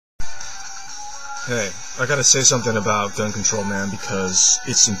Hey, I gotta say something about gun control, man, because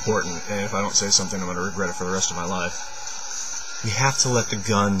it's important, and if I don't say something, I'm gonna regret it for the rest of my life. We have to let the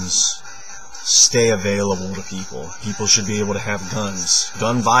guns stay available to people. People should be able to have guns.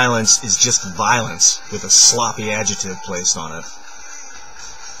 Gun violence is just violence with a sloppy adjective placed on it.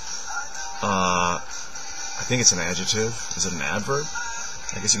 I think it's an adjective. Is it an adverb?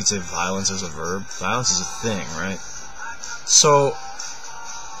 I guess you could say violence as a verb. Violence is a thing, right? So,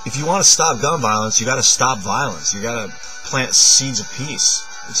 if you want to stop gun violence, you got to stop violence. You got to plant seeds of peace.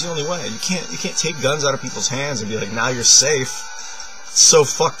 It's the only way. You can't take guns out of people's hands and be like, now you're safe. It's so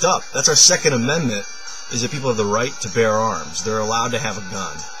fucked up. That's our Second Amendment, is that people have the right to bear arms. They're allowed to have a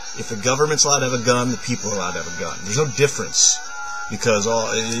gun. If the government's allowed to have a gun, the people are allowed to have a gun. There's no difference, because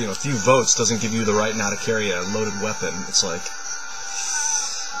a few votes doesn't give you the right now to carry a loaded weapon. It's like,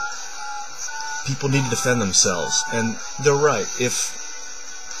 people need to defend themselves, and they're right. If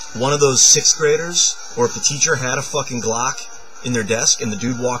one of those 6th graders, or if the teacher had a fucking Glock in their desk and the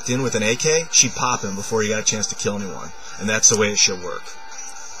dude walked in with an AK, she'd pop him before he got a chance to kill anyone. And that's the way it should work.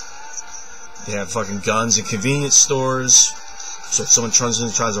 They have fucking guns in convenience stores, so if someone tries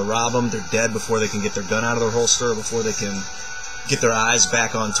to rob them, they're dead before they can get their gun out of their holster, before they can get their eyes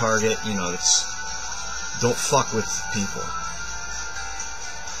back on target. Don't fuck with people.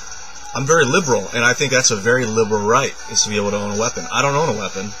 I'm very liberal, and I think that's a very liberal right, is to be able to own a weapon. I don't own a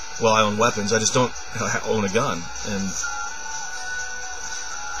weapon. Well, I own weapons. I just don't own a gun. And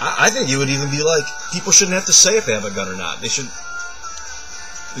I think you would even be like, people shouldn't have to say if they have a gun or not. They should.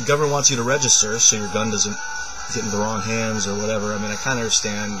 The government wants you to register so your gun doesn't get into the wrong hands or whatever. I mean, I kind of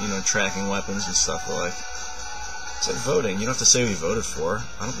understand, tracking weapons and stuff, but it's like voting. You don't have to say who you voted for.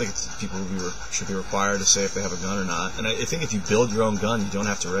 I don't think people should be required to say if they have a gun or not. And I think if you build your own gun, you don't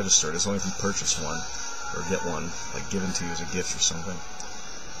have to register it. It's only if you purchase one or get one, like given to you as a gift or something.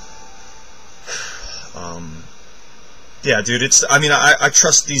 Yeah, dude. I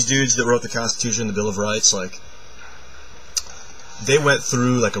trust these dudes that wrote the Constitution, the Bill of Rights. Like, they went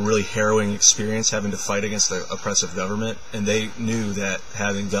through like a really harrowing experience having to fight against the oppressive government, and they knew that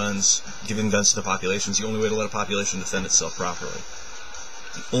having guns, giving guns to the population, is the only way to let a population defend itself properly.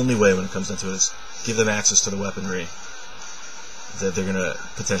 The only way, when it comes down to it, is give them access to the weaponry that they're going to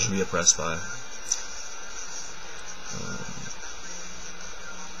potentially be oppressed by.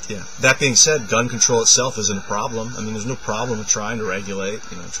 Yeah. That being said, gun control itself isn't a problem. I mean, there's no problem with trying to regulate,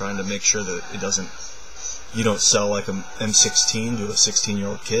 trying to make sure that it doesn't. You don't sell like an M16 to a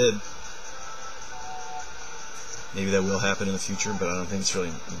 16-year-old kid. Maybe that will happen in the future, but I don't think it's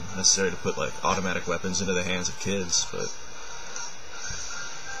really necessary to put like automatic weapons into the hands of kids. But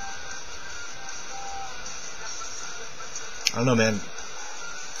I don't know, man.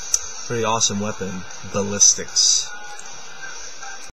 Pretty awesome weapon, ballistics.